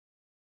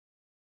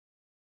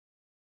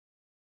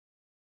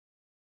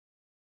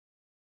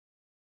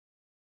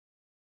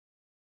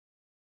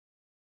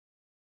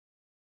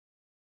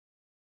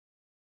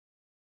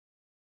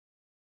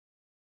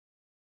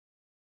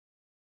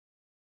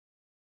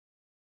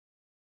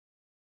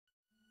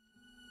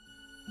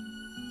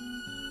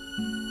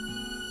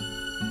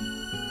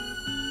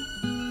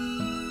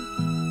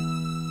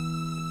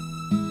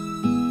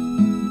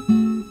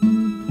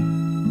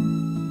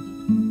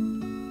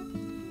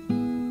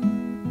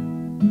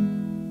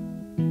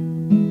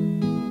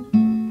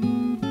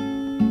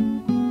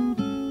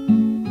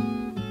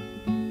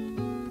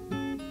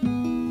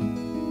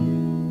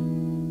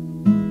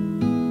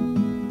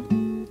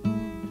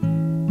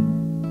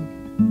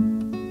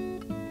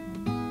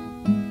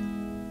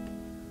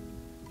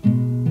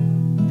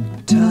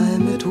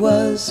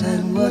was,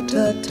 and what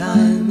a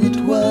time it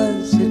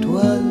was, it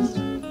was.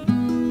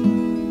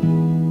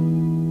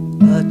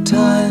 A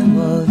time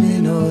of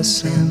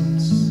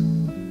innocence,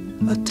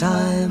 a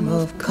time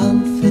of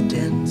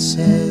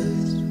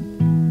confidences.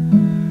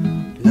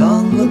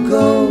 Long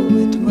ago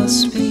it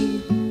must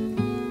be,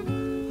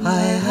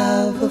 I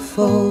have a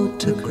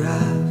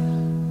photograph.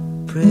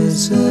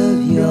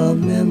 Preserve your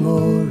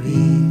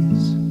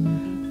memories,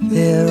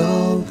 they're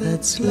all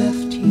that's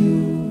left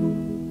you.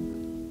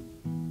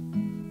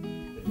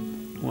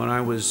 When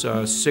I was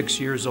 6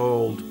 years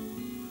old,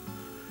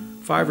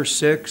 5 or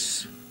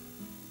 6,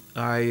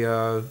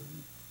 I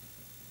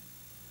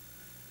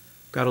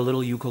got a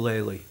little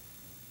ukulele,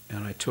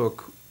 and I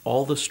took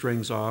all the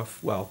strings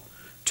off, well,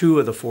 2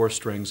 of the 4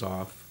 strings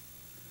off,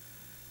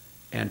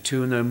 and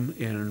tuned them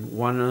in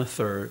 1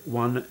 1/3,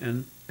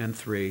 1 and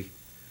 3,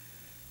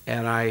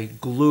 and I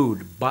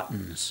glued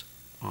buttons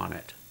on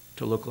it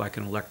to look like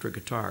an electric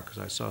guitar, because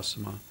I saw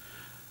some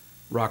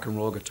rock and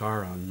roll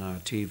guitar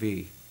on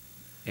TV.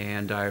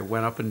 And I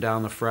went up and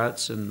down the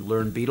frets and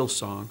learned Beatles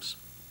songs.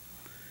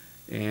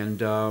 And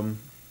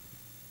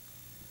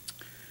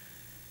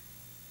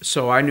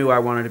so I knew I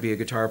wanted to be a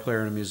guitar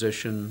player and a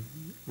musician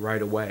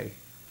right away.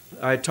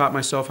 I taught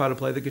myself how to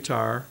play the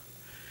guitar,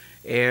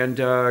 and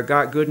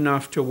got good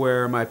enough to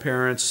where my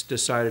parents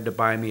decided to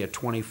buy me a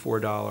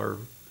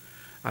 $24,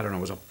 I don't know,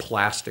 it was a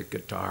plastic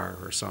guitar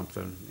or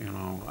something, you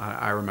know.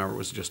 I remember it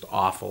was just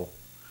awful.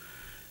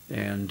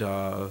 And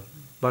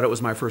but it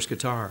was my first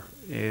guitar,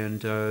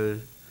 and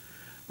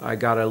I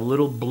got a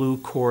little blue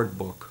chord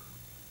book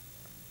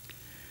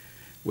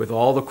with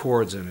all the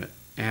chords in it,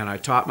 and I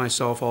taught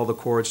myself all the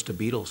chords to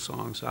Beatles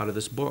songs out of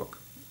this book,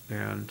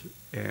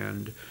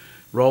 and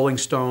Rolling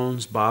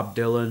Stones, Bob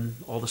Dylan,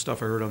 all the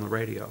stuff I heard on the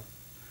radio.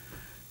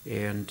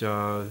 And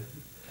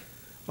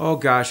oh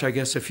gosh, I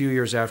guess a few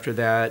years after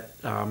that,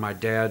 my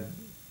dad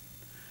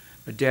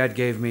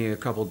gave me a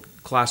couple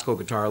classical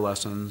guitar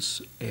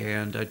lessons,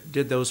 and I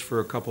did those for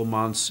a couple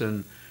months,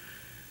 and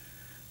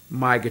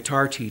my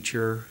guitar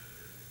teacher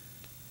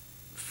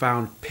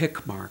found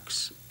pick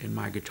marks in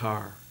my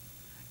guitar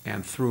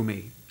and threw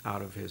me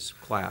out of his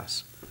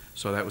class.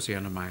 So that was the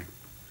end of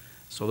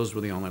so those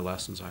were the only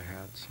lessons I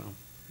had, so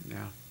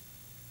yeah.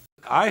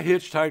 I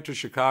hitchhiked to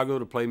Chicago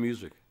to play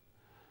music.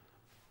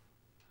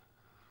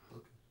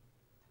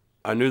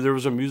 I knew there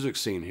was a music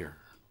scene here,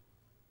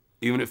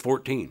 even at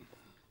 14.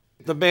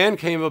 The band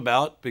came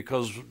about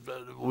because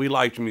we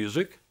liked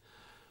music.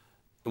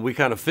 We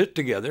kind of fit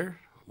together.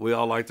 We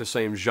all liked the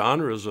same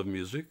genres of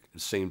music,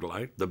 it seemed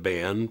like. The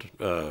band,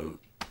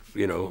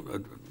 you know,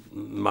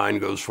 mine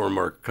goes for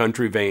more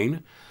country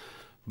vein,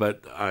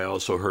 but I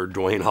also heard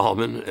Duane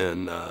Allman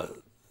and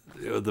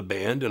you know, the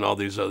band and all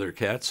these other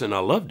cats, and I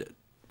loved it.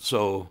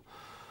 So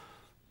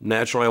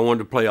naturally, I wanted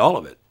to play all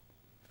of it.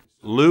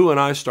 Lou and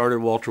I started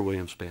Walter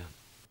Williams Band.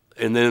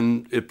 And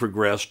then it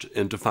progressed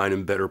into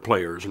finding better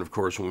players. And of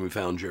course, when we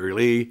found Jerry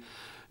Lee,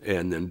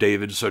 and then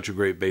David's such a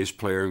great bass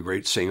player and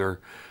great singer,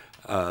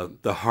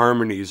 the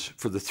harmonies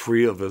for the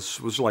 3 of us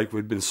was like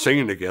we'd been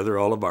singing together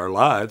all of our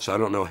lives. I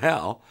don't know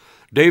how.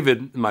 David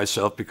and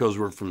myself, because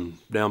we're from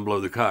down below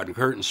the Cotton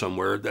Curtain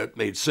somewhere, that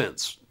made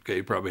sense.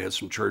 Okay, probably had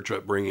some church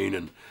upbringing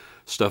and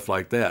stuff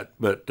like that.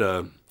 But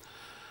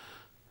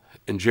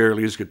and Jerry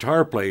Lee's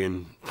guitar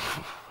playing,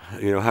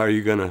 you know, how are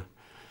you going to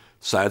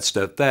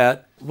sidestep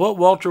that? What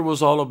Walter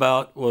was all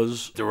about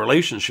was the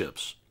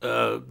relationships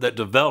that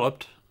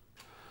developed.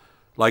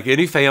 Like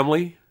any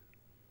family,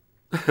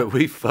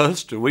 we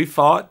fussed and we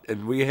fought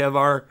and we have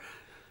our,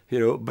 you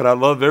know, but I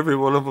love every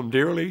one of them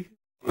dearly.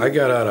 I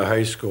got out of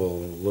high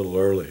school a little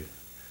early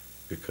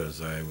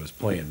because I was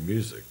playing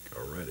music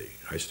already.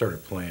 I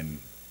started playing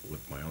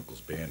with my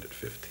uncle's band at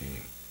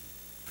 15.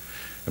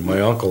 And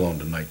my uncle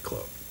owned a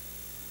nightclub.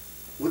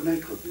 What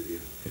nightclub did you?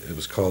 It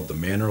was called the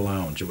Manor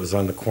Lounge. It was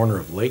on the corner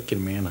of Lake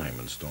and Manheim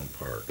and Stone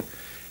Park.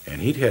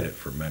 And he'd had it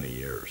for many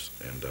years.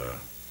 And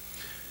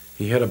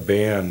he had a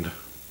band.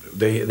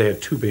 They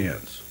had 2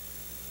 bands.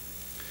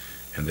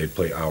 And they'd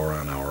play hour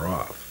on, hour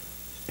off.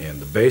 And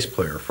the bass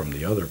player from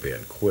the other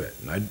band quit.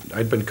 And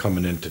I'd been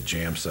coming into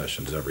jam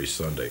sessions every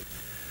Sunday.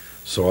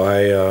 So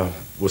I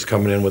was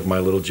coming in with my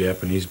little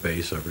Japanese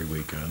bass every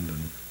weekend.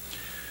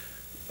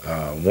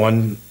 And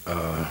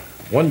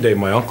one day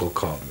my uncle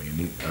called me, and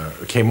he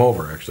came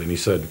over actually, and he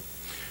said,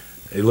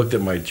 he looked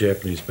at my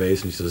Japanese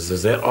bass and he says,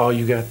 "Is that all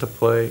you got to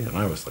play?" And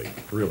I was like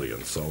really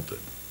insulted.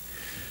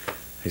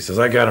 He says,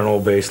 "I got an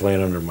old bass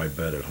laying under my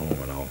bed at home,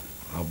 and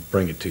I'll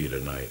bring it to you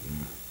tonight."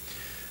 And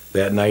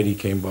that night he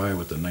came by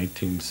with the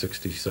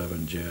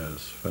 1967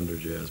 Fender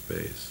Jazz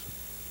bass.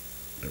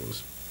 It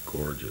was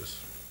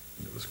gorgeous.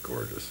 It was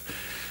gorgeous.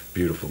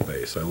 Beautiful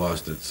bass. I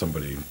lost it.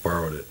 Somebody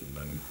borrowed it, and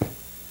then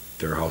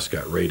their house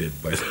got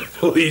raided by the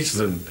police,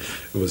 and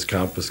it was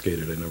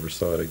confiscated. I never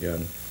saw it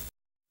again.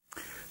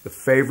 The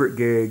favorite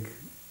gig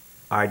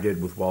I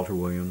did with Walter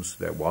Williams,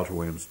 that Walter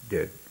Williams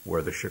did,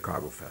 were the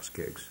Chicago Fest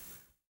gigs.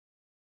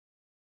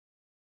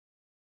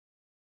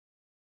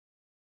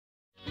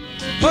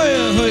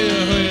 Hoya,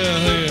 hoya, hoya,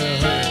 hoya,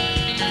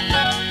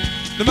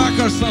 hoya. Now my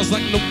car sounds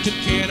like an old tin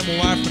can, and my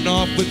wife went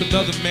off with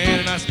another man,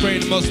 and I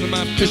sprayed the muscle in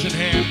my fishing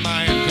hand,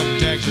 my income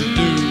tax is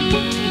due.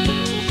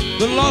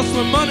 But I lost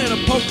my money in a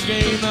poker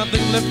game, and I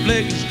think left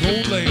leg is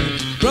cold lane.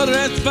 Brother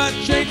asked if I'd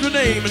change my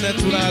name, and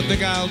that's what I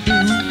think I'll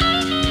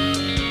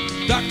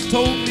do. Doctor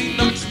told me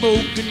not to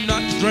smoke and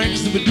not to drink,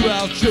 so if I do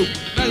I'll choke.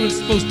 I was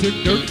supposed to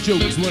take dirty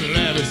jokes when it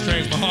laugh, it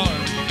strains my heart.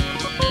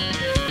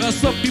 Now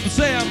some people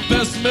say I'm a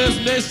pessimist,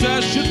 and they say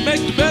I shouldn't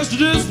make the best of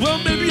this. Well,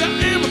 maybe I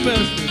am a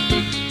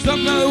pessimist,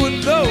 something I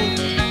wouldn't know.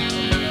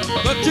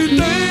 But you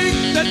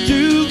think that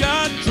you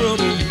got trouble,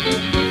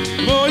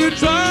 the more you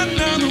try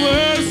now the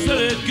worse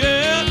that it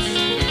gets.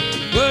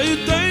 Well, you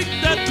think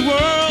that the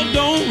world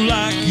don't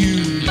like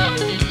you,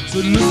 so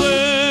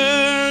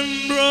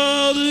listen,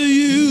 brother,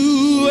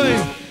 you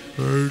ain't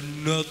heard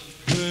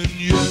nothing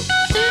yet.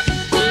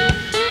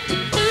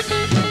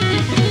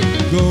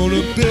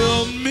 Gonna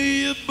build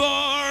me a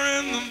bar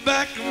in the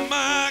back of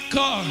my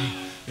car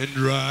and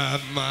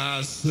drive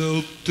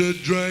myself to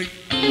drink.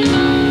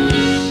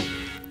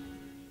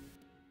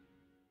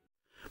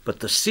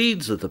 But the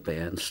seeds of the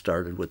band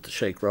started with the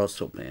Shake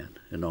Russell Band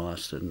in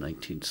Austin in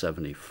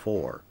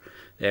 1974.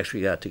 They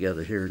actually got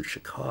together here in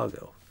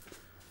Chicago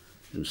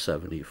in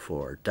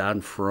 74.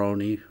 Don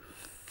Ferroni,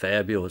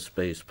 fabulous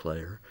bass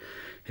player,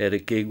 had a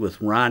gig with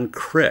Ron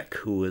Crick,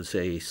 who was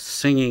a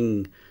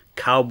singing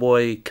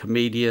cowboy,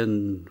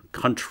 comedian,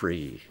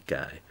 country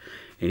guy.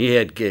 And he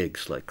had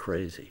gigs like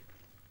crazy.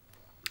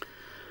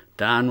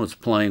 Don was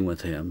playing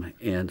with him,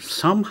 and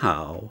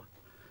somehow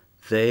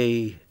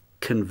they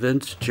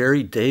convinced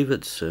Jerry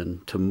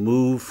Davidson to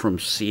move from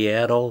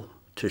Seattle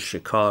to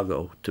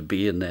Chicago to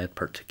be in that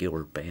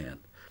particular band.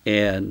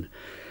 And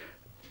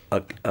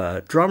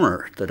a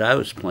drummer that I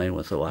was playing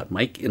with a lot,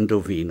 Mike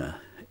Indovina,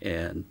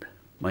 and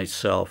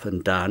myself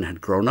and Don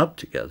had grown up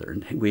together,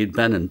 and we had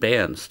been in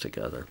bands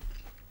together.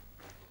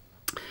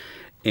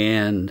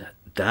 And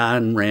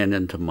Don ran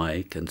into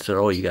Mike and said,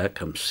 "Oh, you got to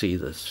come see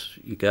this.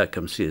 You got to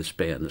come see this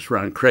band. This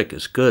Ron Crick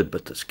is good,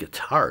 but this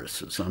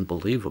guitarist is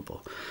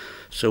unbelievable."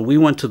 So we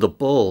went to the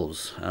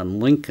Bulls on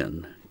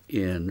Lincoln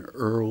in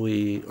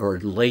early or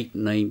late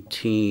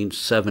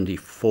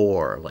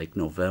 1974, like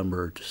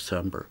November,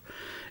 December,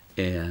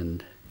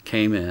 and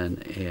came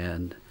in,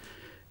 and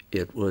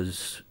it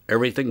was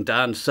everything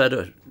Don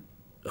said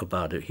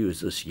about it. He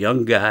was this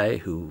young guy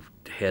who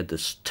had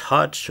this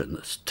touch and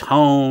this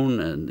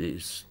tone and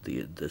this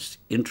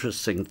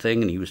interesting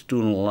thing, and he was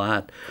doing a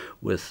lot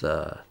with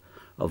a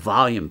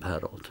volume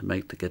pedal to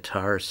make the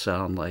guitar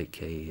sound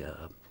like a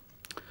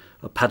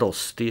pedal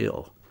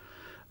steel,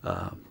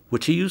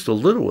 which he used a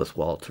little with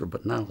Walter,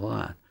 but not a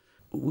lot.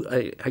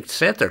 I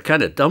sat there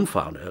kind of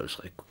dumbfounded. I was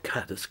like,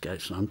 God, this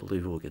guy's an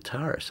unbelievable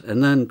guitarist.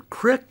 And then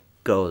Crick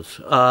goes,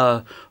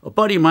 a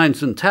buddy of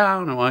mine's in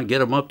town. I want to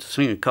get him up to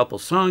sing a couple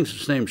songs.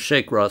 His name's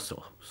Shake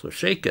Russell. So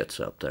Shake gets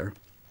up there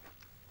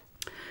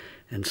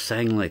and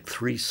sang like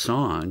 3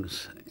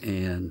 songs,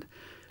 and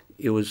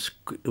it was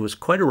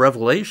quite a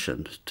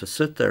revelation to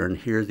sit there and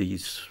hear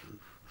these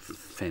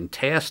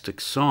fantastic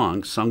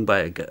songs sung by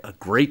a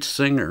great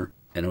singer,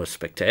 and it was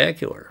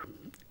spectacular.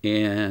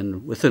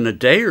 And within a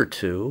day or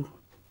two,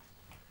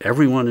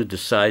 everyone had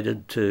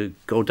decided to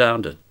go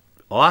down to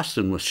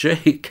Austin with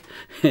Shake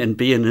and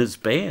be in his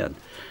band.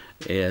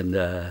 And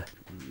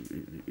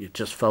it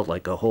just felt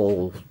like a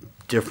whole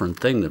different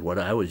thing than what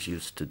I was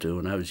used to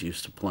doing. I was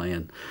used to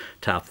playing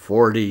top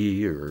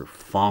 40 or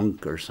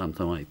funk or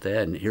something like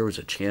that. And here was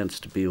a chance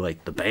to be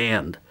like the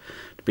band,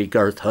 to be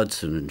Garth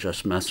Hudson and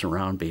just mess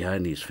around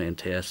behind these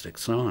fantastic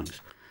songs.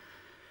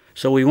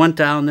 So we went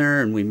down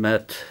there and we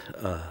met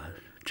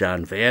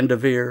John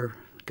Vanderveer,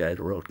 the guy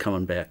that wrote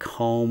Coming Back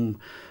Home,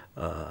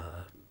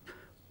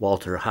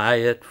 Walter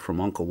Hyatt from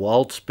Uncle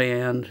Walt's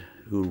band,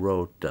 who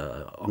wrote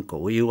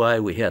Uncle Eli.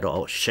 We had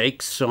all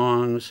Shake's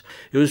songs.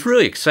 It was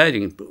really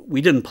exciting.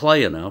 We didn't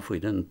play enough.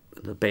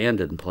 The band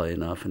didn't play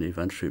enough, and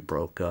eventually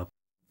broke up.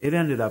 It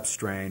ended up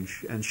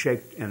strange, and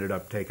Shake ended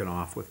up taking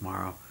off with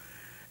Morrow.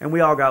 And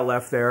we all got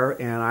left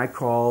there, and I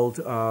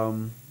called.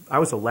 I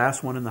was the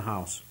last one in the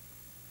house.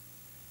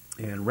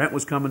 And rent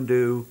was coming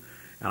due,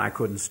 and I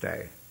couldn't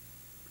stay.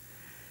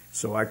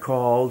 So I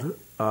called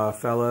a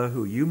fella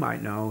who you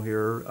might know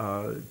here,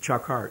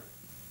 Chuck Hart.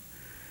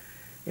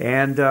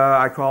 And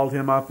I called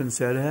him up and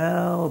said,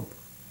 "Help."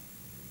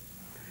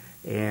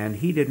 And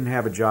he didn't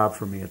have a job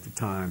for me at the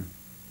time.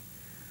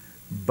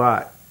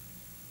 But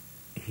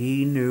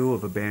he knew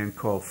of a band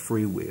called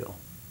Freewheel,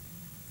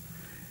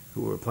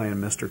 who were playing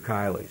Mr.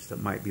 Kiley's,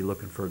 that might be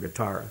looking for a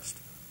guitarist.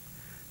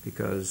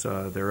 Because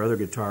their other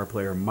guitar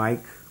player,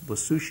 Mike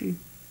Lasucci,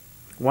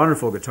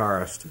 wonderful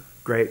guitarist,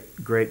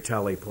 great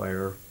telly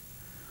player,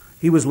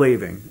 he was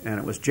leaving. And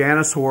it was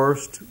Janice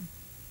Horst,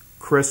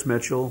 Chris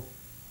Mitchell,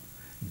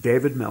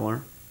 David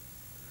Miller,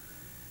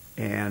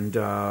 and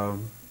I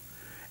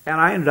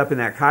ended up in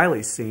that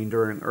Kiley scene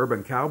during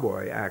Urban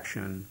Cowboy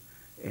Action,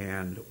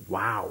 and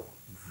wow,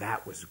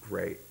 that was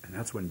great. And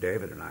that's when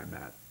David and I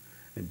met.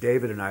 And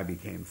David and I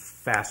became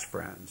fast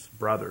friends,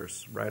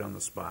 brothers, right on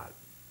the spot.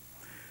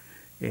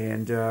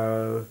 And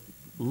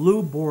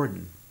Lou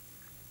Borden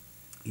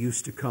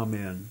used to come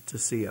in to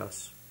see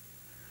us.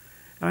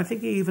 And I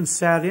think he even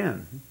sat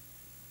in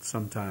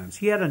sometimes.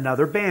 He had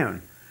another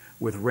band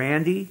with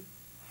Randy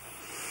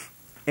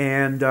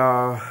and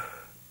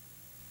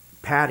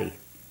Patty.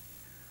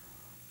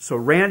 So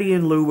Randy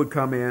and Lou would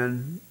come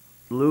in,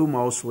 Lou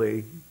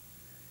mostly,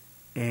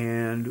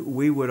 and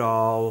we would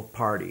all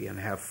party and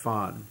have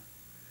fun.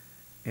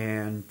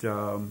 And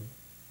Mr.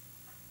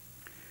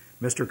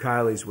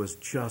 Kiley's was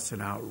just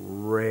an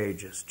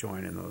outrageous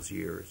joint in those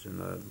years, in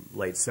the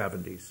late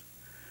 70s,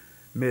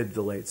 mid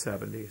to late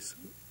 70s.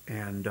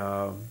 And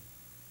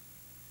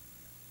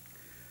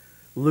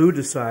Lou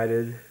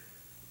decided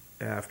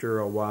after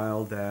a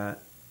while that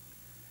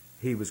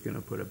he was going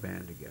to put a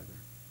band together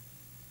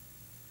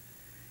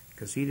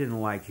because he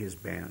didn't like his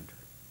band,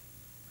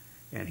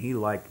 and he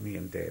liked me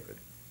and David.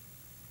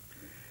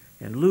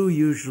 And Lou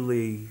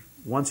usually,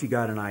 once he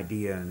got an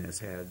idea in his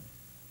head,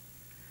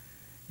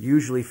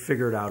 usually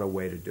figured out a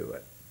way to do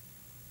it.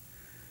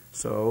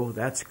 So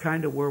that's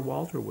kind of where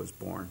Walter was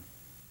born.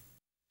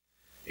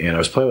 And I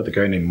was playing with a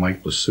guy named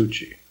Mike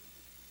Lasucci,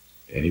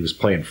 and he was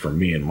playing for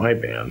me in my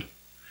band.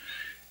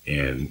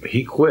 And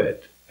he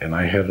quit, and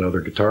I had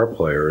other guitar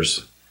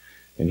players,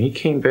 and he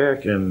came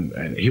back,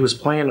 and he was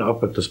playing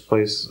up at this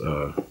place,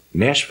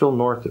 Nashville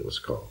North it was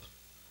called,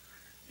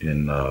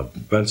 in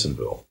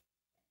Bensonville.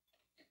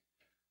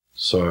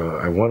 So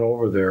I went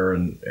over there,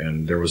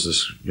 and there was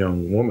this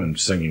young woman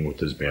singing with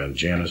his band.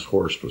 Janice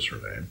Horst was her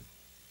name.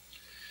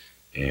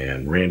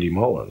 And Randy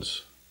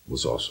Mullins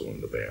was also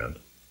in the band.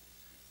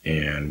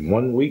 And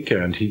one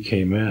weekend he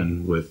came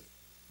in with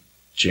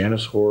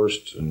Janice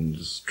Horst and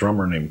this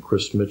drummer named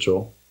Chris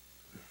Mitchell.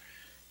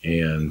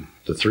 And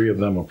the three of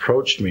them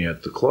approached me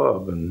at the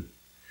club and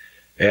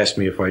asked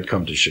me if I'd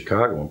come to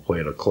Chicago and play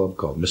at a club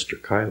called Mr.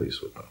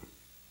 Kiley's with them.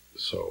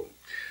 So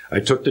I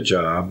took the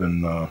job,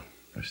 and I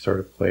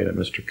started playing at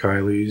Mr.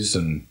 Kiley's,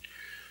 and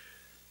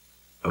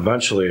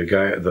eventually a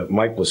guy,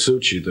 Mike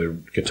Lasucci, the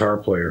guitar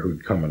player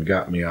who'd come and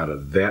got me out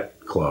of that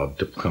club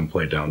to come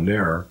play down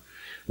there,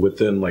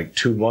 within like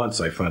 2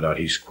 months I found out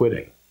he's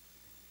quitting.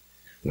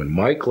 When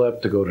Mike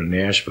left to go to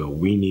Nashville,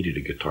 we needed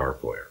a guitar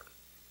player.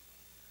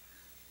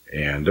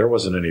 And there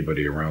wasn't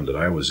anybody around that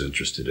I was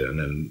interested in,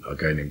 and a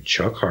guy named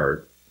Chuck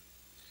Hart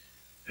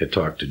had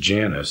talked to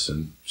Janice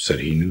and said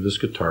he knew this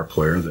guitar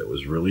player that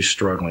was really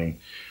struggling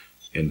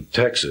in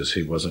Texas.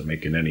 He wasn't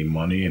making any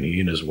money, and he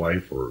and his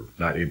wife were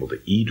not able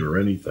to eat or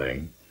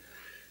anything.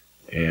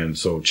 And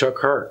so Chuck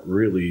Hart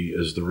really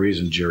is the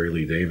reason Jerry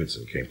Lee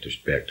Davidson came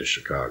back to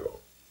Chicago.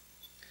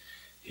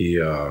 He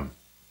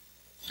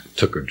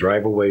took a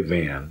drive-away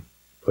van,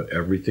 put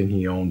everything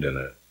he owned in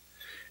it,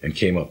 and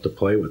came up to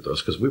play with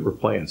us because we were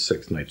playing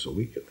 6 nights a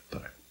week at the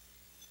time.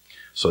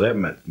 So that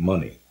meant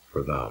money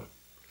for them.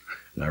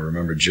 And I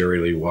remember Jerry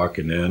Lee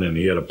walking in, and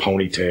he had a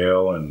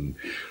ponytail and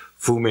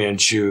Fu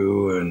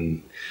Manchu,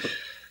 and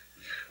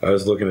I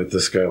was looking at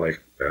this guy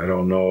like, I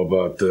don't know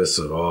about this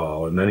at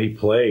all. And then he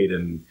played,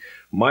 and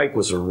Mike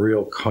was a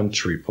real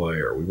country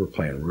player. We were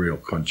playing real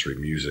country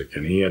music,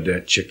 and he had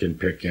that chicken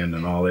picking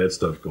and all that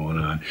stuff going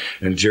on.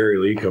 And Jerry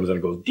Lee comes in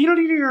and goes,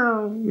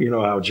 you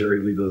know how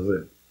Jerry Lee does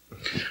it,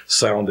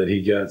 sound that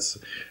he gets.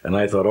 And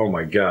I thought, oh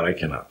my God, I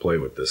cannot play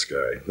with this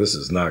guy. This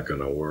is not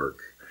going to work.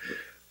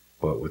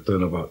 But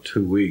within about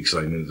 2 weeks,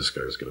 I knew this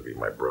guy was going to be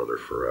my brother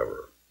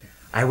forever.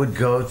 I would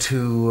go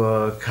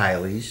to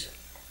Kiley's,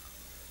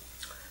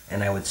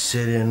 and I would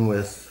sit in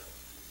with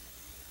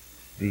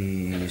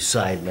the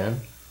sidemen.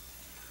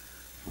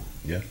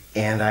 Yeah.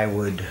 And I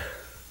would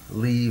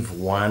leave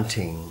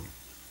wanting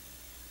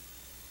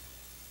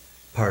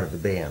part of the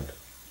band.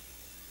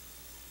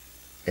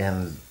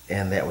 And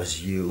that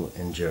was you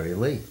and Jerry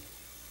Lee.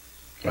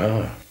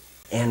 Ah.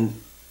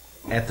 And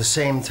at the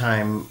same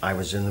time, I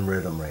was in the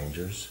Rhythm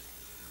Rangers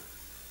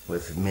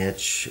with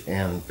Mitch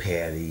and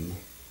Patty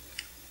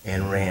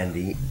and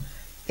Randy,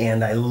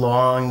 and I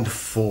longed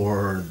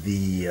for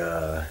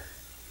the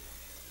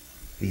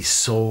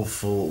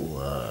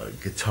soulful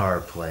guitar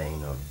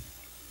playing of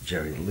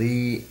Jerry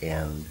Lee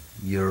and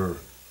your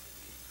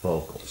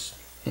vocals.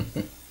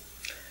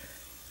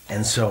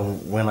 And so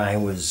when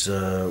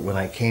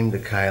I came to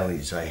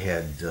Kiley's, I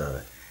had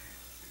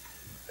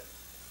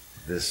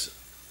this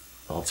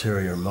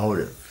ulterior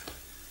motive.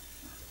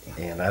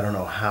 And I don't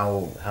know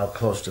how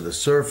close to the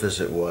surface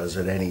it was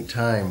at any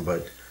time,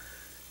 but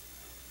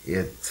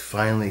it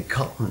finally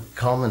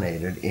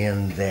culminated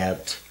in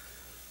that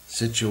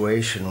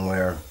situation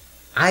where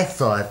I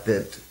thought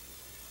that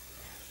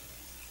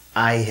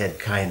I had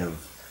kind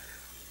of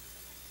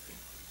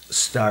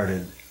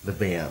started the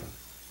band.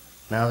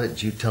 Now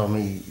that you tell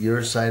me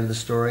your side of the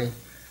story,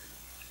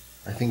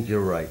 I think you're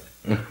right.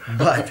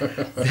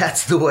 But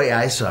that's the way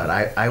I saw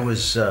it. I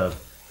was, I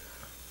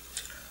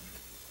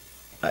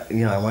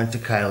went to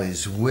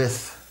Kiley's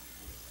with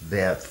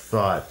that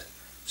thought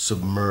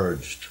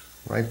submerged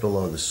right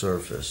below the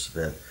surface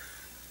that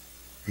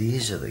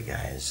these are the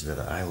guys that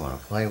I want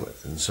to play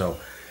with. And so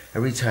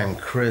every time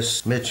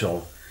Chris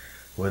Mitchell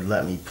would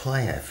let me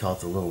play, I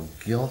felt a little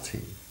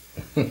guilty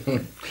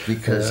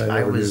because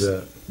I was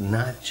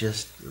not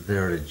just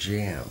there to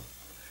jam.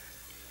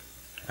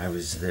 I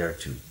was there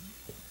to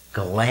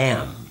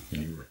glam.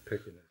 You were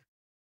picking it.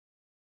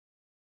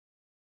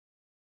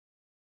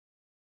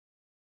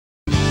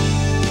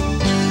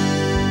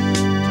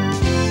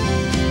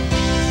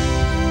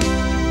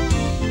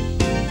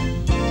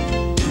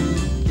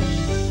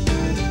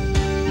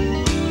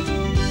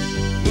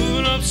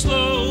 Moving up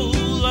slow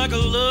like a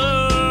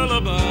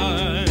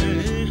lullaby,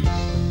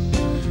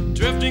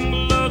 drifting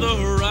below the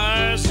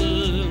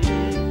horizon.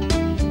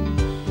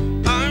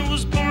 I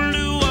was born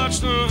to watch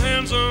the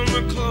hands on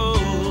the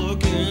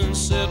clock and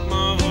set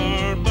my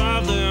heart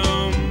by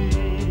them.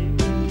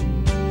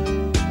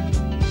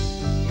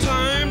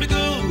 Time to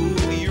go,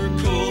 your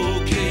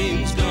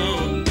cocaine's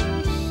gone,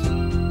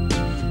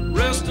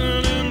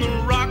 resting in the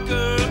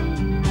rocker.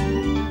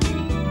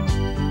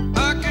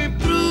 I came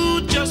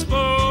through just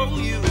for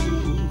you,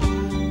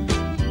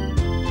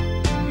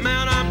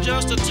 man, I'm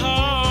just a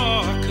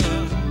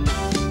talker,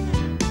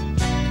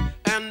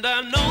 and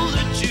I know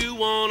that you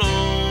won't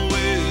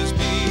always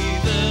be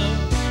there,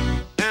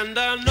 and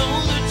I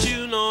know that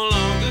you no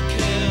longer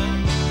care.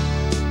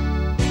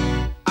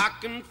 I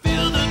can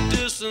feel the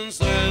distance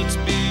that's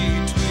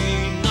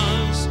between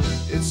us,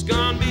 it's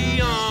gone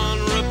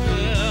beyond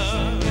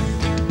repair.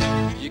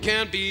 You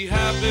can't be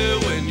happy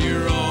when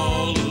you're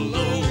all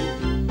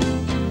alone.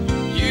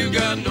 You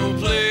got no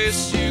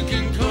place you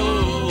can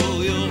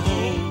call your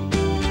home.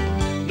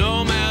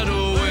 No matter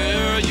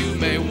where you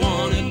may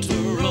want it to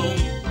roam,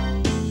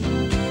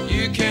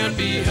 you can't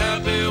be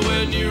happy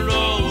when you're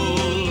all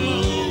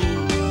alone.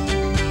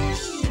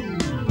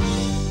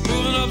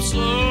 Moving up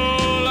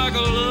slow like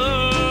a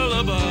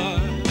lullaby.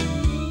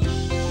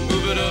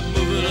 Move it up,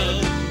 move it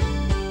up.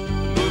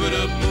 Move it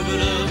up, move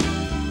it up.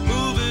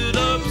 Move it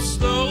up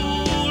slow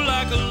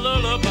like a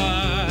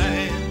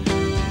lullaby.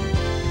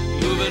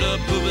 Move it up,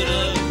 move it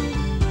up.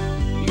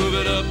 Move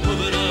it up,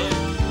 move it up.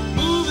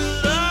 Move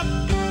it up,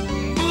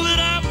 move it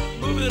up,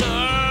 move it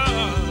up.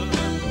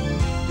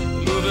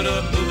 Move it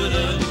up, move it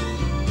up.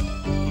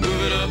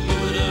 Move it up,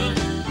 move it up.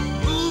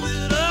 Move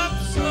it up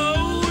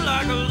slow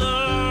like a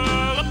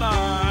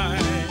lullaby.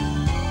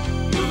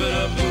 Move it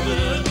up, move it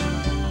up.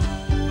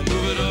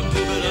 Move it up,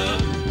 move it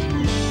up.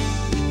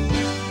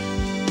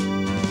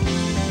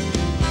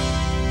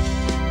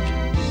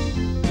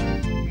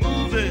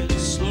 Move it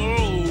slow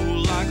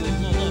like a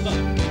lullaby.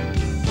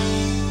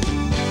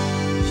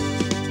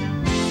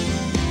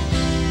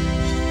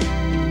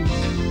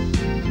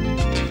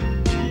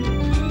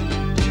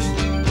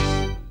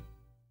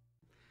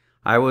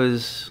 I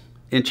was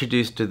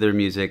introduced to their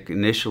music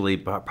initially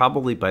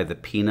probably by the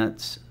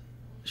Peanuts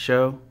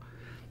show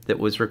that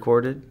was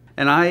recorded.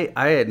 And I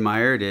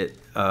admired it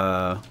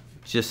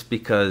just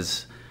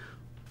because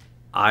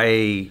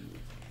I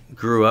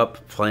grew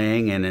up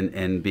playing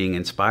and being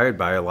inspired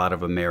by a lot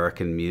of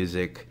American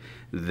music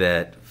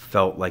that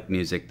felt like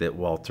music that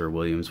Walter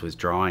Williams was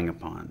drawing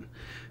upon,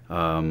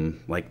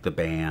 like the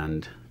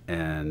band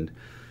and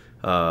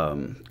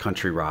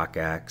country rock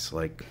acts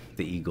like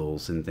the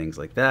Eagles and things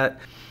like that.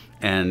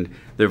 And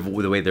the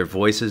way their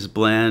voices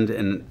blend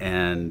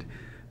and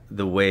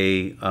the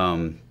way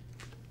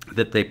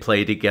that they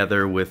play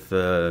together with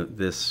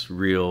this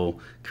real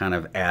kind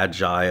of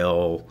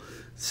agile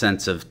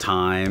sense of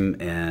time.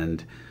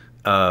 And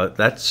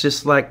that's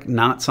just like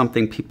not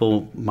something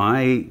people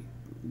my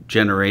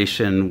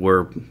generation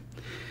were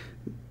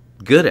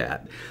good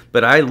at.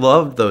 But I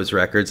loved those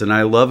records, and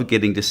I love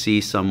getting to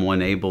see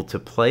someone able to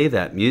play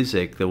that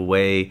music the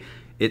way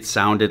it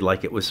sounded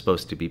like it was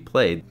supposed to be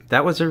played.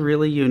 That was a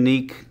really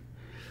unique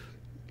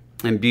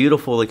and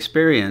beautiful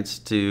experience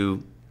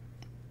to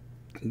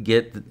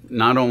get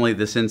not only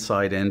this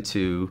insight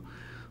into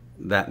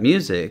that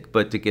music,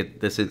 but to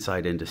get this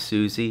insight into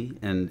Susie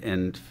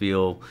and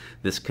feel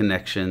this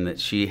connection that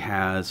she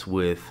has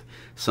with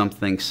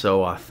something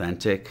so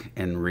authentic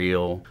and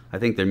real. I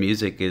think their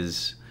music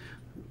is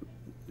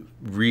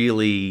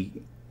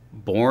really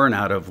born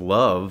out of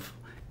love,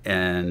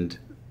 and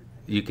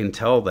you can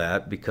tell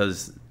that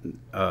because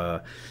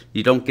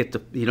you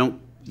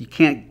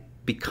can't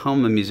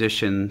become a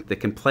musician that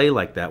can play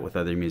like that with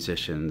other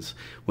musicians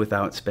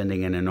without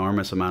spending an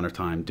enormous amount of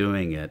time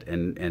doing it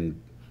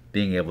and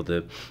being able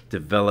to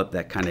develop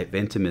that kind of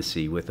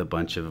intimacy with a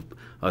bunch of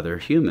other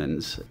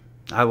humans.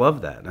 I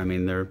love that. I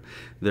mean,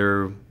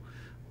 they're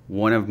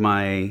one of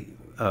my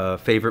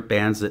favorite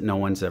bands that no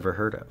one's ever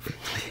heard of.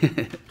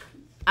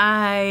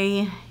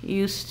 I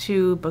used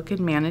to book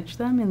and manage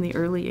them in the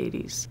early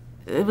 80s.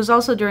 It was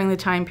also during the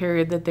time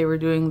period that they were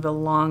doing the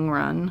long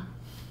run,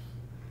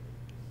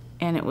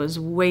 and it was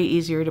way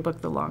easier to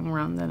book the long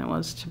run than it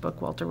was to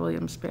book Walter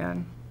Williams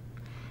Band.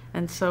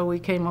 And so we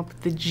came up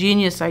with the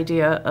genius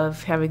idea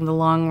of having the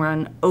long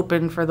run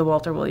open for the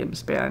Walter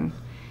Williams Band,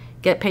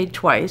 get paid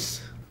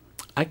twice.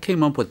 I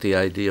came up with the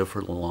idea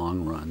for the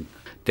long run.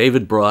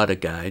 David brought a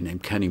guy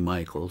named Kenny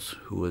Michaels,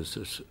 who was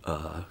this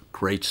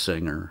great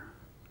singer,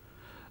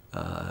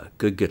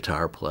 good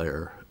guitar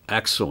player,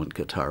 excellent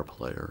guitar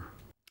player,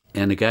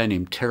 and a guy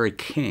named Terry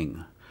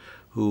King,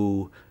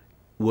 who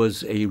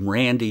was a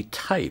Randy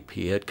type.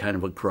 He had kind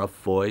of a gruff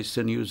voice,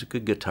 and he was a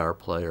good guitar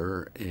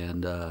player,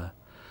 and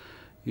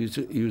He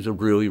was a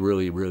really,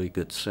 really, really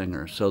good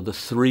singer. So the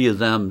three of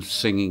them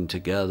singing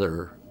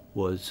together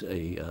was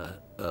a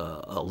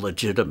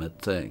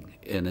legitimate thing,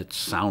 and it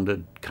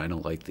sounded kind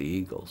of like the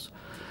Eagles.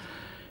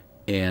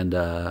 And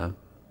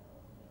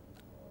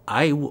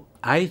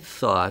I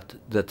thought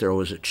that there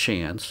was a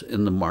chance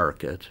in the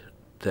market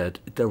that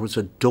there was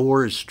a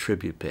Doors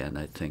tribute band,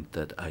 I think,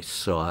 that I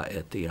saw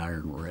at the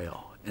Iron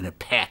Rail, and it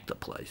packed the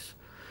place.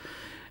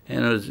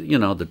 And it was, you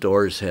know, the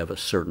Doors have a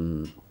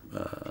certain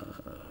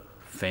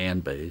fan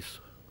base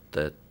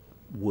that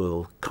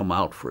will come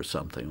out for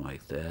something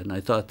like that. And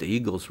I thought the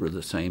Eagles were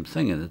the same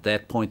thing. And at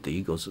that point, the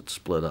Eagles had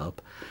split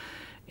up.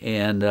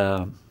 And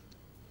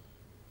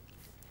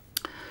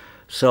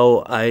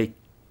so I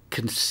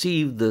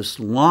conceived this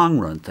long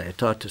run thing. I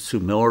talked to Sue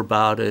Miller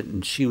about it,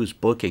 and she was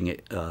booking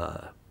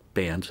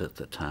bands at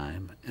the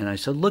time. And I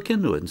said, look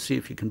into it and see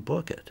if you can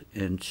book it.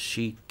 And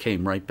she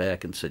came right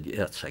back and said,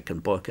 yes, I can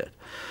book it.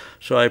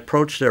 So I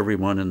approached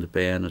everyone in the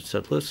band and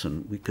said,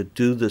 listen, we could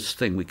do this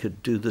thing. We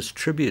could do this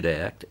tribute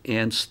act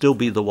and still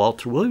be the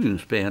Walter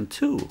Williams Band,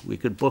 too. We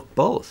could book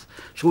both.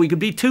 So we could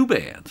be two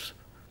bands.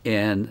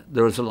 And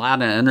there was a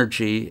lot of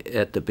energy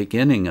at the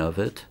beginning of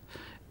it.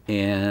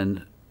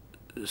 And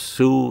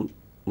Sue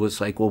was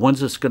like, well,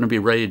 when's this going to be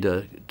ready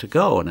to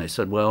go? And I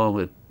said, well,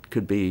 it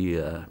could be,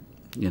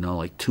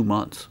 like 2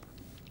 months.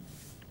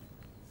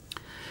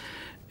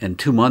 And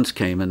 2 months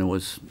came, and it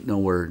was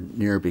nowhere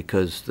near,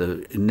 because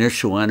the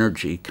initial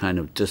energy kind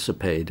of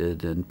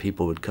dissipated, and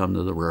people would come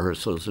to the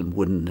rehearsals and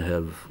wouldn't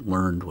have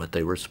learned what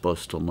they were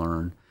supposed to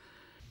learn.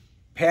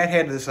 Pat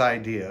had this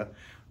idea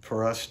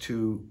for us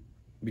to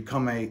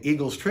become a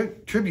Eagles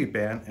tribute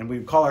band, and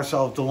we'd call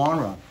ourselves The Long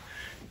Run.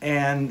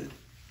 And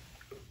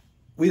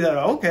we thought,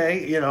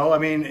 okay,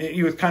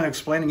 he was kind of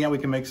explaining, yeah, we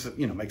can make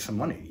some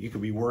money. You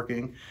could be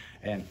working.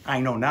 And I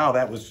know now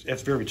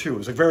that's very true. It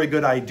was a very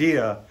good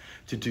idea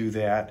to do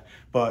that.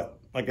 But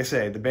like I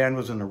say, the band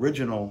was an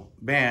original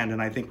band,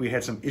 and I think we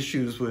had some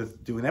issues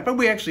with doing that. But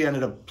we actually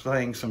ended up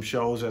playing some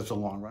shows as The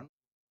Long Run.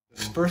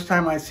 The first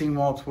time I seen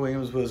Walt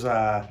Williams was,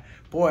 I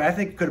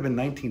think it could have been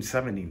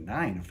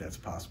 1979, if that's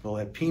possible,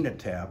 at Peanut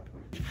Tap.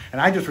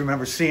 And I just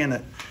remember seeing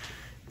it,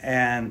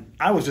 and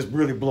I was just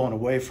really blown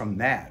away from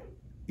that.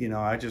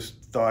 I just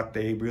thought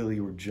they really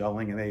were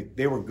gelling, and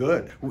they were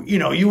good.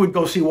 You would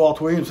go see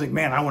Walt Williams and think,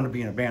 man, I want to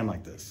be in a band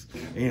like this.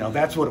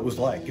 That's what it was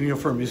like.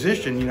 For a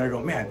musician, you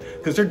go, man,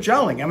 because they're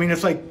gelling. I mean,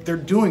 it's like they're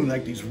doing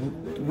like these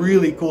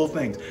really cool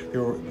things.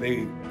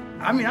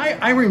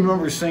 I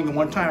remember singing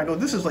one time, I go,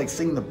 this is like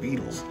singing the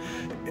Beatles.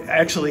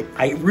 Actually,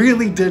 I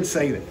really did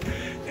say that.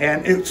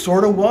 And it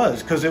sort of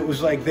was, because it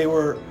was like they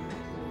were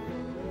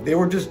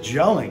just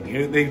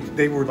gelling.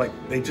 They were like,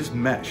 they just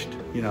meshed,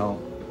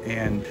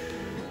 and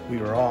we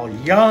were all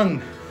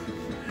young.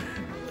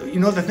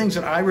 The things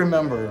that I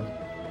remember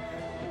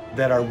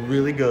that are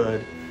really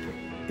good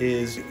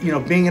is,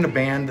 being in a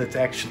band that's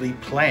actually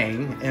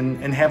playing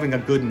and having a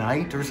good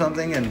night or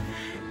something, and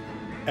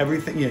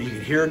everything, you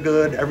can hear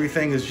good,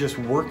 everything is just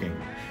working.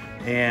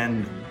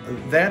 And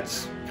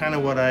that's kind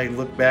of what I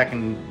look back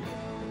and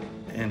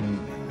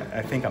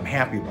I think I'm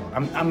happy about.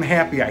 I'm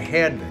happy I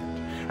had that.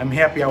 I'm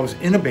happy I was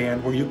in a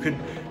band where you could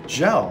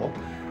gel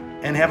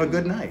and have a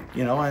good night,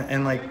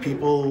 and like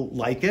people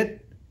like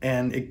it,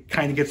 and it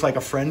kind of gets like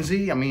a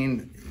frenzy. I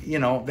mean,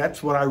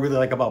 that's what I really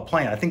like about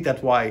playing. I think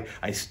that's why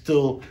I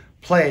still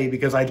play,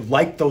 because I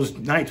like those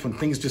nights when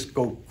things just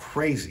go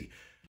crazy.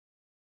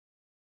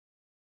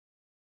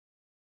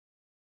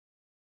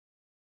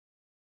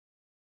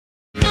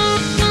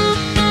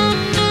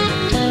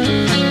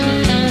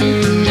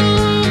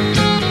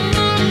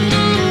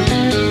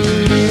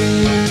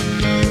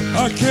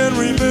 I can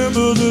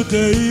remember the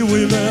day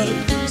we met.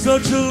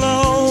 Such a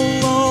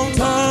long, long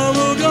time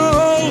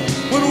ago,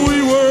 when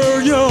we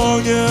were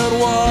young and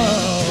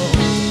wild.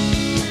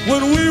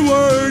 When we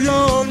were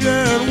young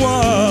and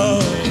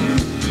wild.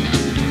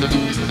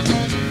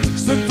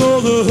 Sent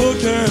for the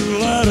hook and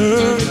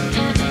ladder.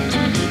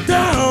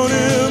 Down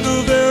in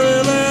the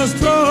very last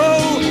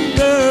row,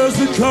 there's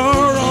a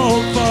car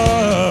on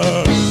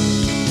fire.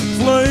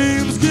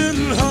 Flames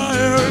getting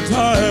higher and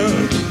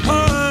higher.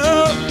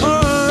 Higher,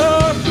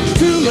 higher.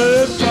 Too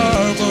late,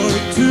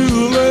 fireman,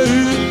 too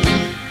late.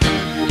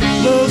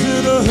 Love's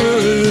in a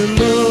hurry,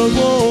 love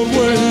won't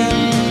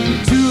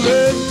wait. Too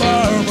late,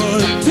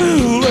 fireman,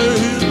 too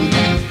late.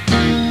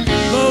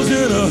 Love's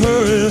in a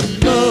hurry,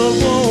 love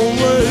won't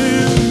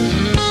wait.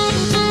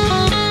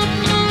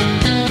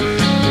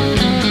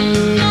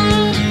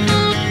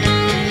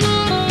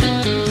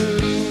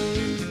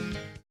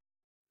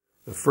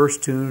 The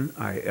first tune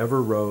I ever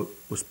wrote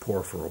was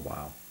Pour for a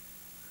While.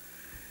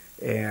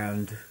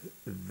 And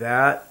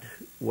that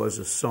was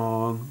a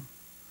song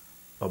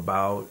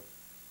about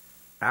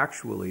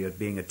actually it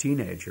being a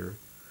teenager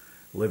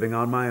living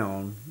on my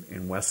own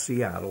in West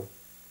Seattle.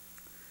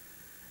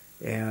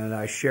 And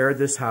I shared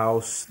this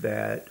house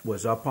that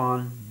was up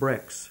on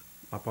bricks,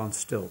 up on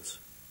stilts.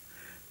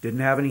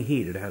 Didn't have any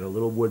heat. It had a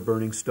little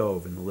wood-burning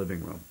stove in the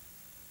living room.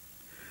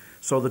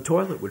 So the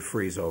toilet would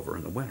freeze over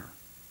in the winter,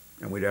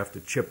 and we'd have to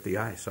chip the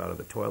ice out of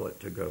the toilet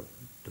to go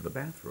to the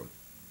bathroom.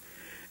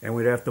 And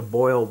we'd have to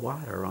boil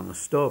water on the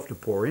stove to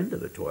pour into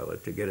the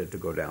toilet to get it to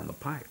go down the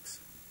pipes.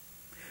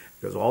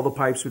 Because all the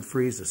pipes would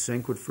freeze, the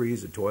sink would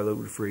freeze, the toilet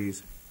would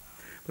freeze.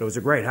 But it was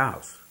a great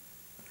house.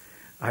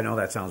 I know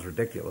that sounds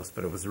ridiculous,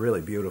 but it was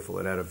really beautiful.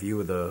 It had a view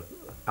of the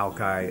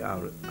Alki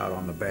out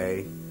on the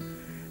bay.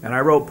 And I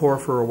wrote Poor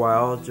for a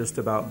while, just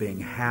about being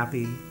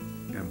happy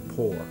and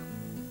poor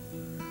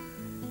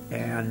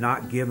and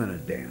not giving a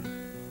damn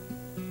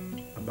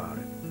about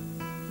it.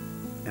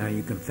 And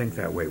you can think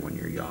that way when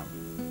you're young.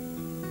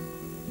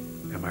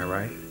 Am I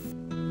right?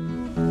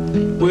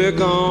 We're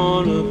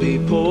gonna be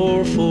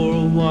poor for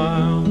a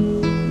while,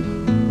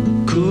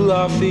 cool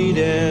our feet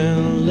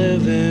and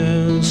live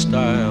in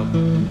style,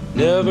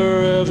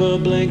 never ever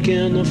blink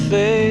in the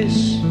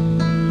face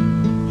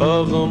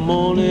of the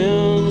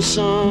morning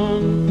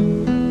sun.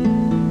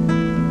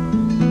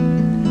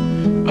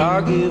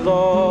 I'll give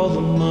all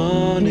the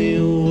money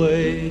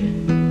away,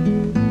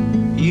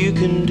 you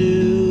can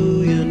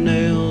do your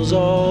nails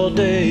all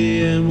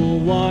day, and we'll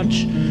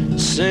watch the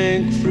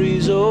sink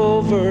freeze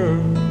over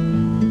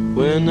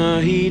when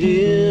the heat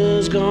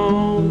is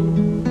gone.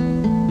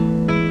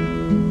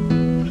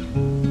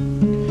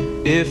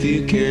 If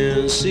you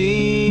can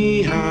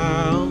see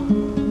how,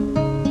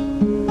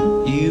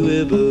 you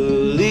will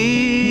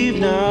believe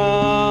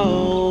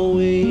now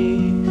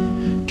we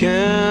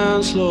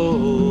can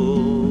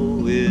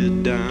slow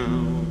it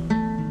down.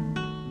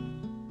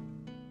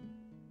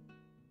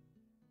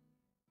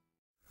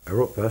 I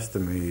wrote Best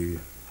of Me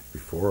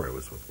before I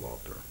was with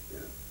Walter.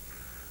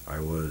 I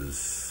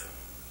was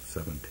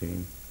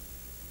 17.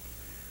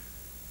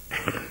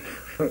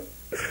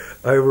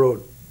 I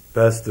wrote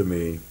Best of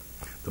Me.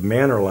 The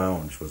Manor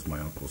Lounge was my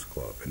uncle's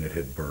club, and it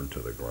had burned to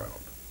the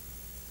ground.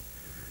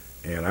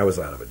 And I was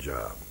out of a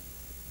job.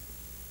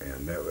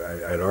 And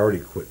I'd already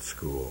quit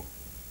school.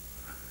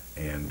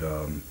 And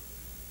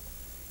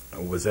I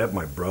was at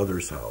my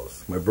brother's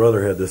house. My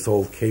brother had this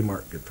old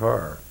Kmart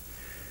guitar,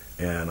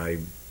 and I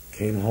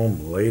came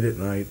home late at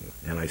night,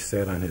 and I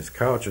sat on his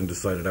couch and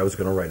decided I was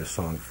going to write a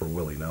song for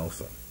Willie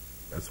Nelson.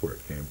 That's where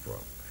it came from.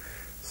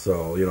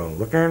 So, you know,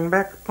 looking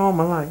back upon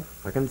my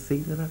life, I can see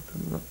that I've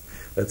done enough.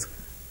 That's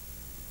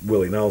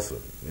Willie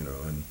Nelson, you know.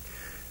 And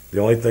the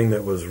only thing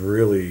that was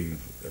really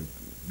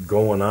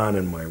going on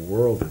in my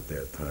world at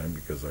that time,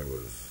 because I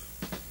was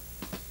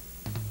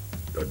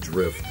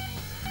adrift,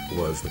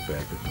 was the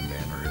fact that the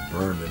manor had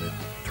burned, and it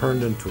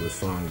turned into a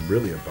song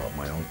really about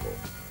my uncle.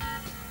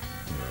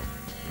 You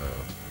know,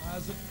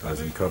 I was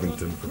in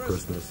Covington for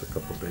Christmas a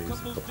couple years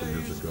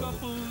ago.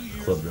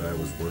 The club that I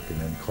was working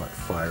in caught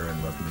fire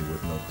and left me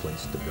with no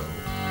place to go.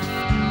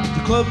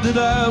 The club that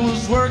I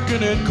was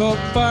working in caught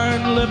fire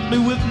and left me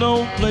with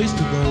no place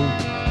to go.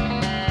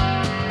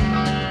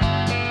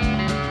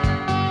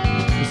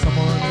 For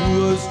someone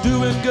who was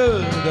doing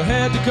good, I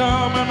had to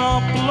come an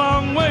awful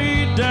long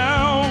way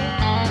down.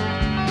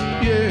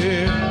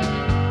 Yeah.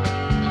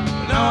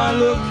 Now I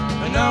look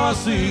and now I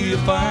see, I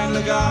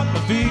finally got my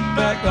feet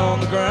back on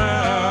the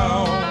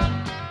ground.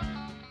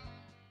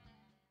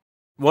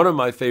 One of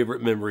my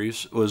favorite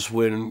memories was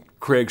when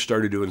Craig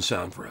started doing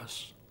sound for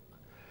us.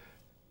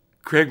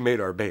 Craig made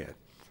our band.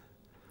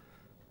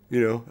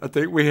 You know, I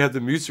think we had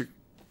the music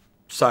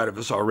side of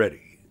us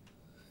already.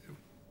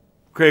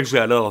 Craig's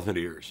got elephant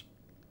ears,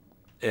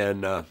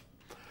 and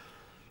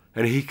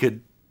he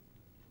could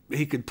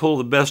pull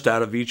the best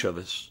out of each of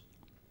us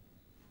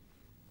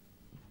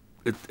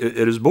at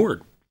his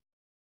board.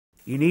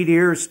 You need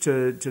ears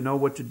to know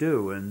what to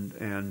do,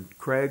 and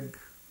Craig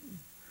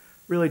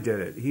really did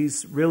it.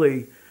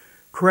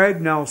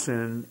 Craig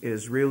Nelson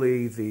is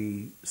really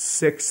the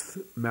sixth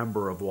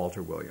member of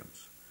Walter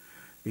Williams,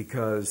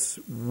 because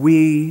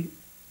we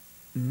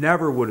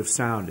never would have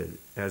sounded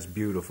as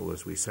beautiful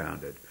as we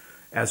sounded,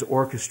 as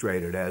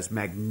orchestrated, as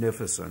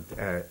magnificent,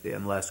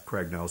 unless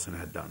Craig Nelson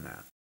had done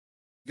that.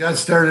 Got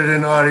started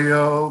in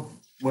audio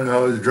when I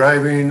was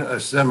driving a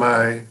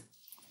semi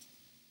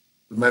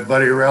with my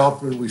buddy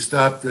Ralph, and we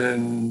stopped at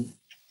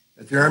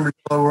the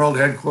Armadillo World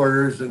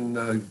headquarters,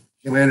 and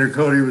Commander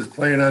Cody was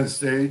playing on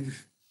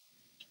stage,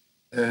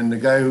 and the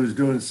guy who was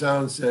doing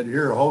sound said,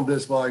 "Here, hold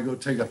this while I go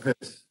take a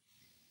piss."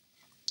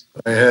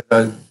 I had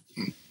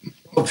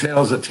 12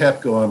 channels of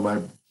Tapco on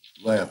my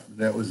lap.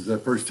 That was the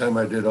first time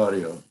I did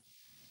audio,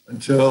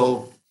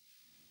 until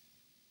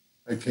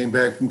I came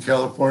back from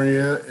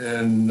California,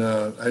 and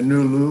I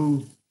knew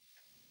Lou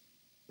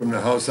from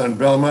the house on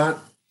Belmont,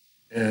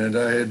 and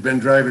I had been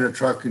driving a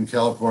truck in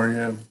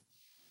California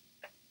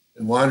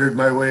and wandered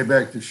my way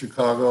back to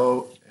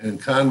Chicago and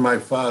conned my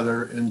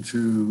father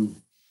into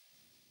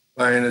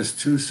buying us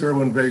 2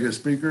 Serwin Vega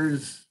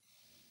speakers,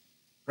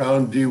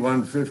 Crown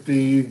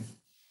D150,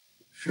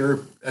 Shure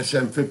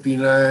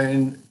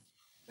SM59,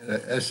 and a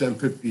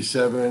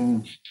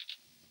SM57.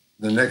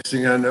 The next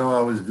thing I know,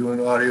 I was doing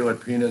audio at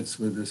Peanuts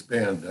with this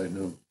band I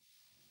knew.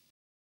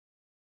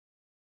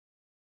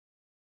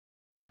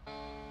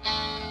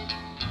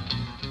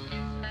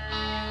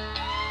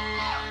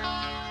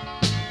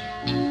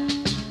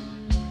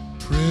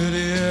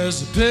 Pretty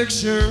as a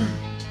picture,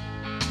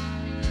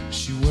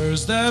 she wears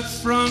Where's that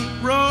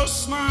front row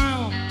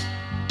smile?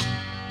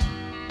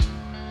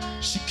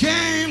 She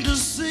came to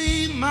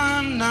see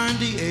my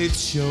 98th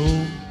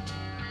show.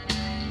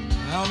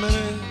 How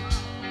many?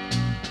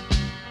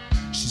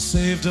 She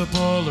saved up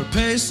all her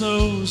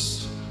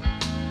pesos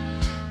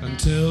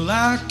until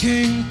I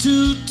came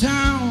to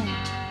town.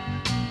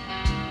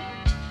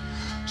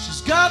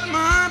 She's got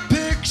my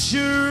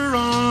picture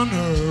on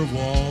her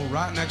wall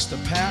right next to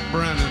Pat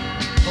Brennan.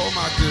 Oh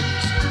my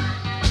goodness.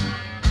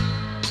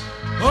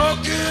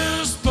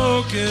 Hocus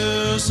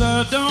pocus,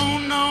 I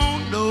don't know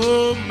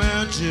no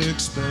magic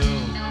spell,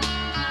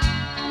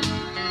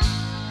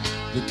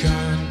 the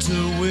kind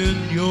to win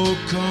your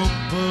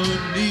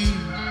company.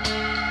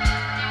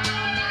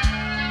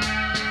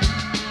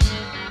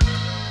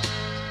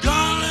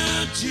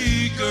 Golly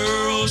gee,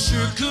 girl,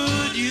 sure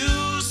could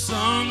use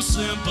some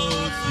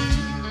sympathy.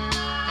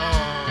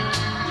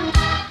 Oh,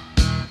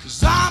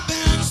 'cause I've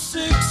been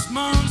 6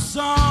 months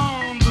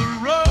on the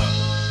road.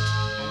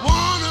 I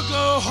wanna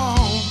go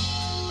home.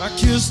 I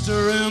kissed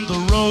her in the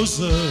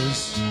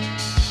roses.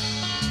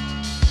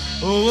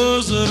 Or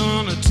was it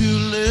on her 2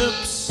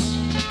 lips?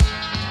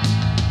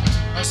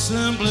 I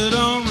simply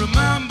don't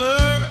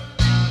remember.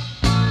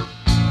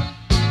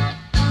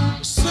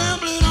 I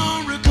simply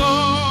don't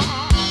recall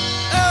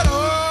at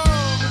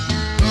all.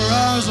 Her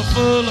eyes are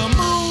full of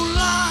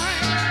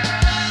moonlight.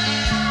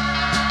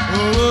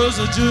 Or was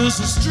it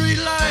just a street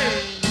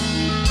light?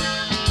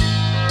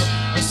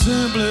 I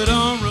simply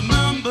don't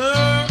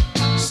remember.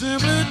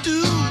 Simply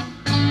do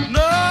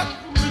not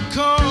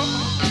recall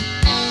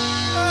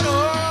at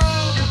all.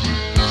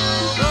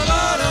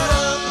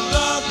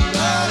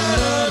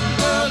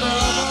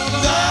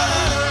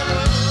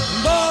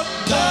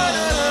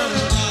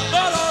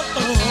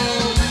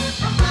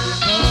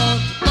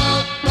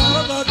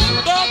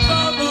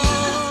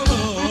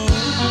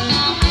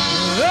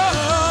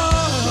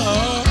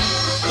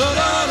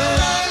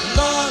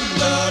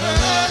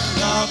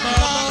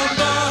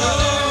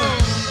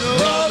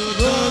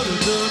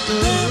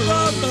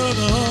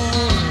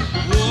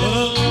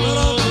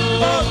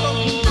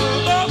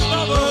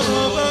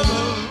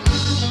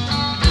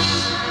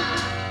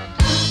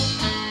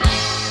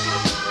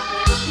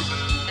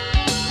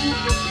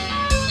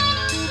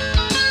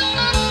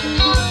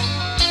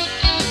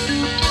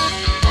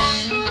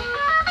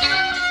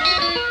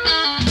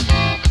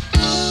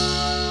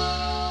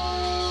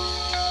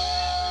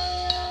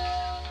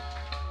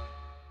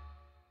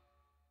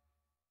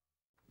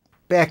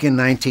 Back in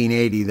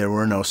 1980, there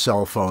were no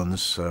cell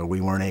phones. We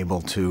weren't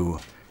able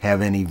to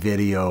have any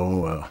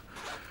video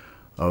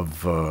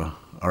of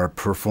our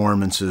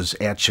performances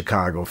at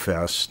Chicago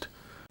Fest.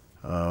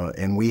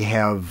 And we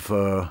have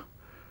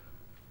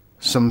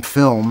some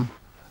film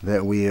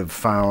that we have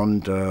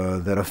found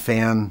that a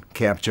fan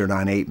captured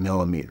on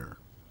 8mm.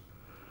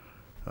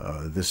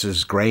 This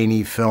is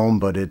grainy film,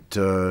 but it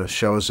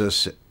shows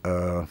us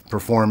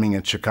performing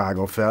at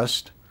Chicago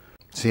Fest.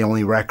 It's the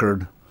only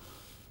record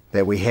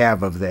that we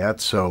have of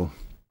that, so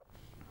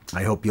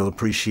I hope you'll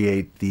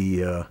appreciate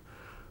the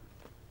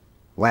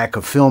lack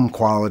of film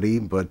quality,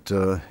 but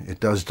it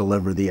does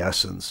deliver the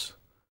essence.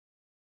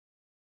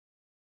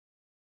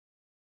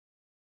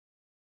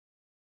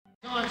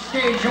 On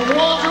stage, a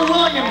Walter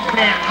Williams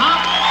band, huh?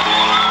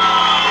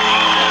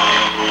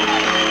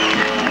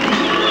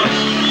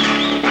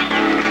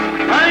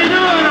 How you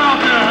doing out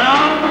there,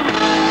 Al?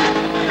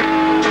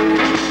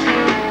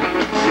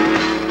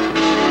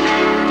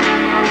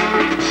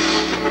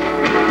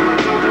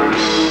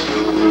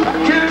 I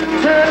can't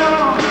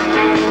tell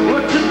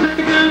what you're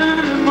thinking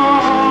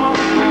anymore.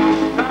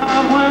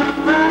 When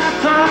I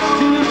talk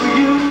to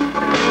you,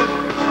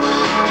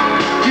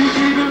 you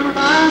keep it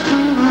right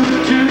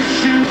to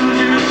shoot.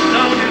 You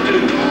know you do.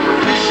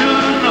 You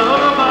should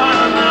know.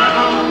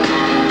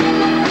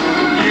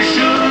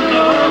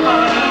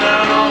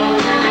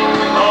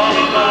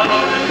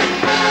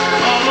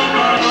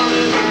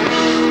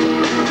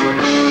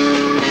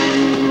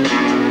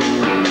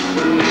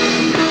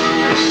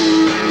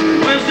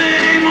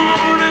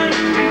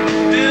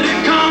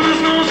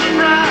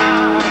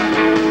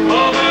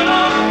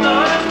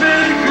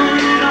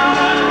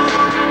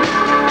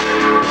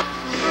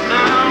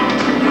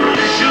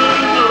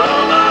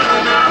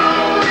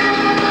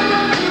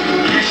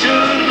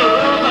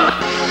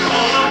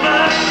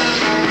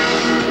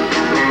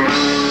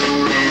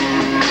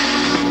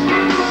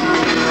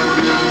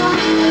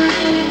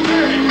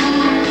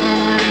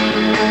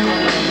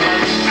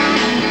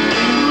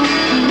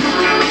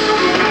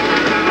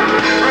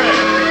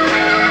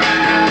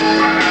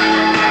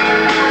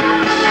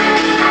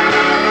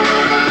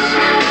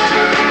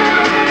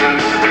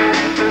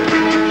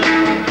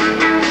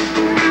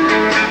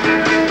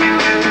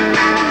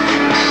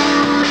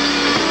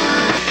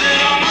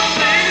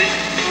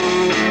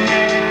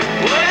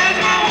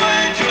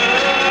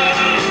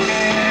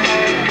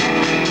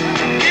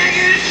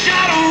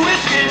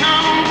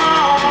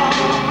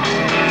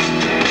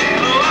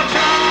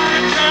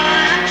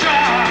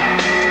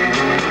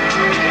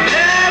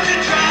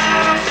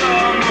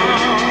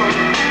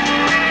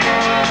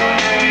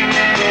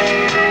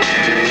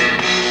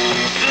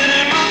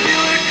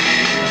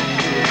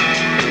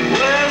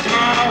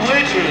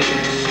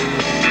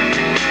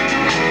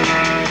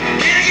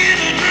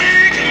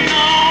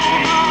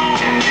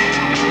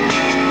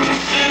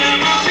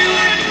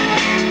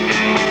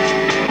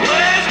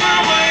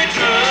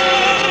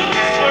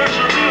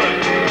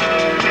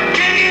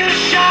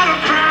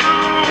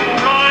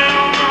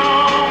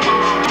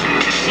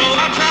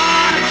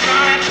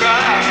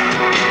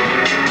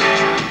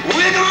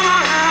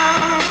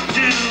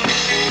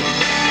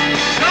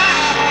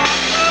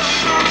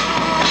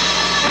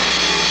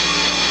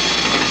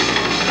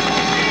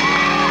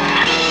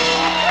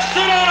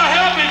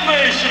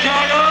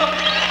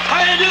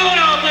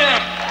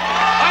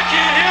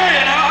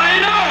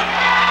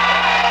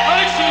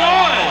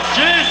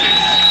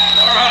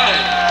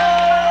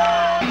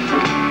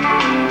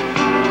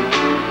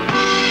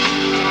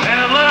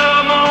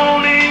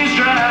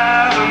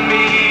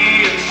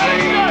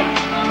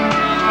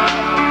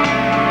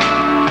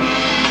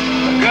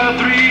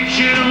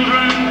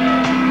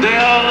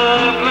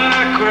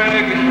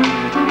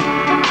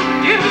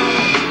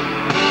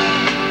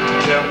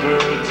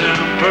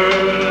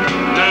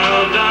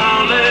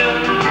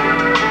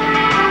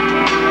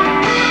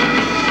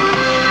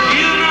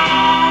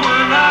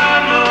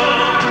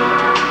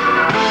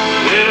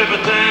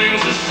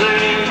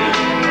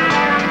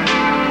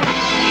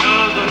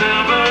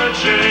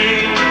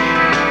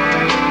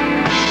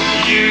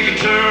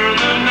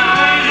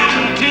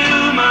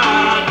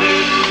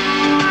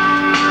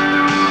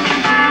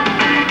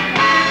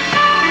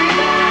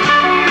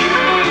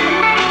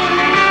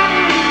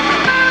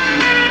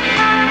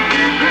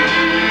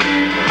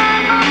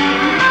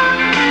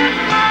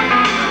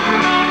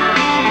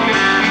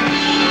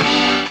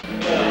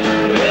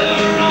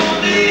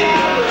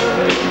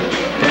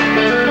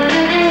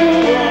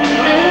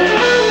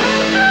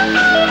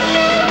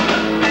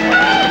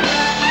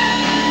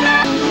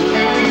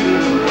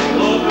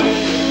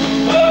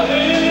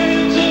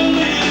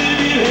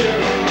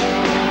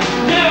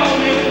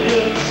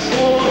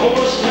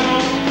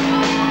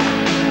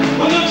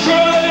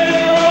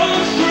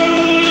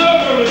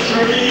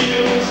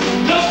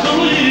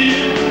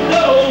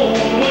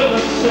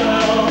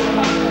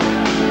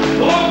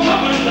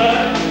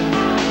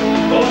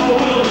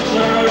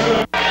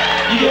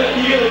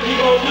 keep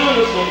on doing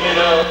this with me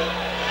now.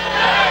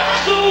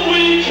 So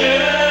we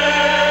can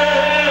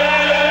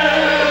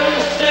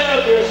stand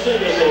up here and sing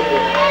this over.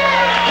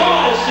 Come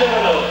on,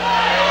 stand up.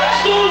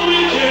 So we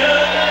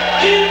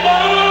can keep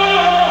on.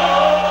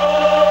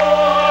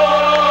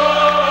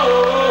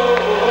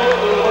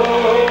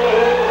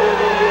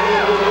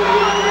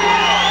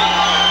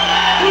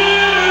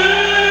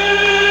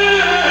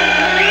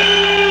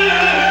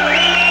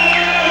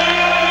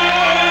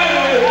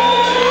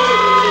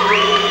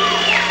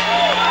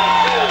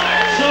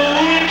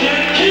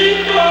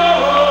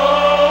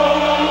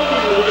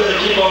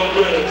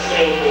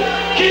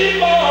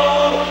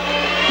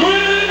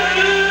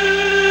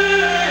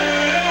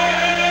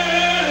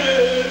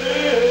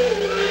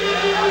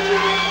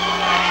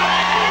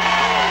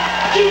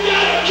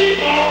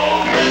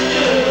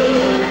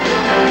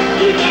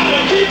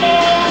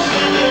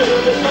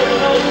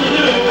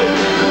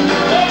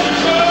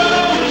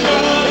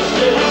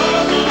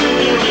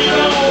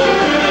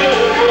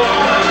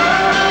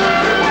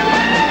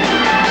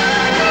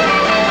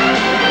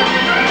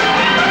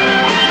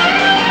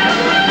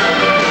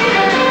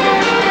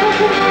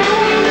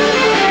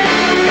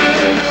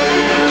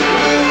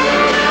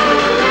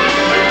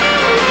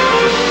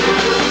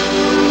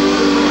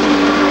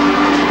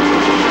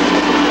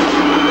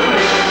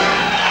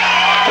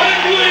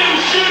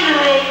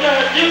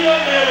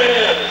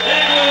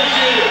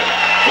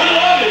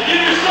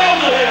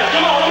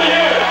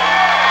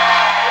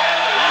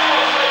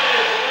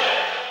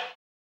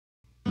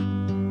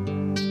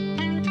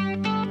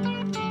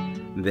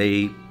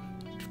 They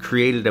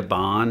created a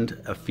bond,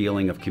 a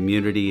feeling of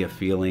community, a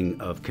feeling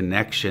of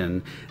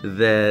connection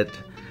that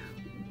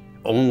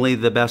only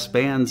the best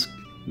bands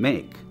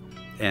make.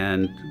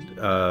 And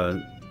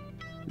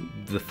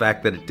the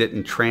fact that it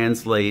didn't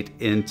translate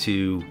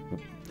into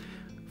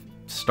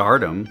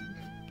stardom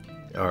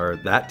or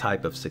that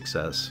type of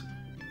success,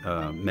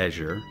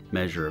 measure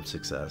of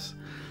success,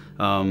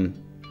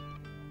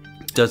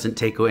 doesn't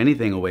take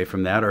anything away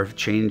from that or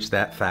change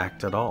that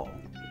fact at all.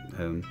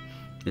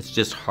 It's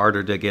just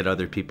harder to get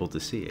other people to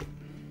see it.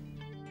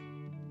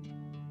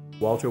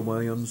 Walter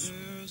Williams,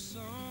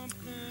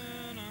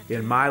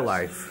 in my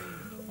life,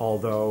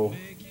 although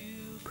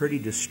pretty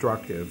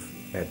destructive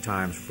at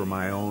times for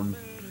my own,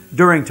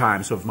 during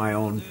times of my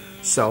own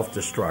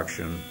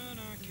self-destruction,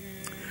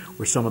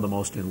 were some of the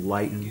most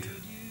enlightened,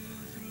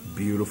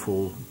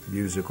 beautiful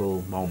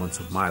musical moments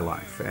of my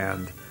life.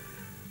 And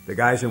the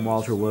guys in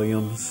Walter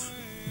Williams,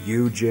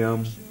 you,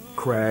 Jim,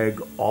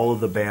 Craig, all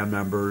of the band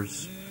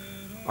members,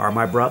 are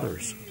my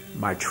brothers,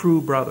 my true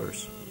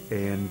brothers,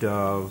 and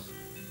I'll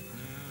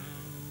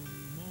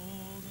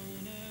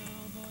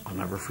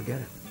never forget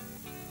it.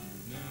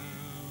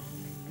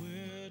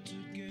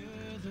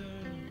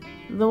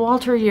 The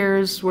Walter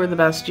years were the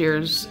best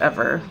years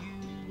ever.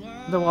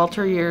 The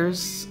Walter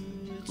years,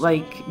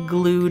 like,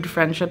 glued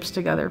friendships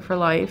together for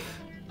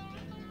life.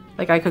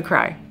 Like, I could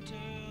cry.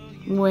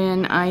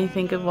 When I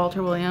think of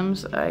Walter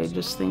Williams, I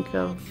just think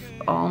of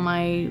all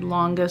my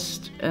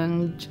longest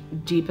and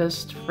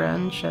deepest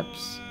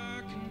friendships.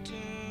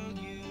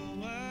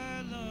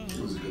 It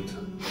was a good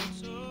time.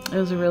 It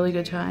was a really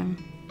good time.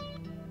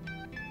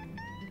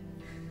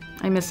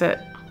 I miss it.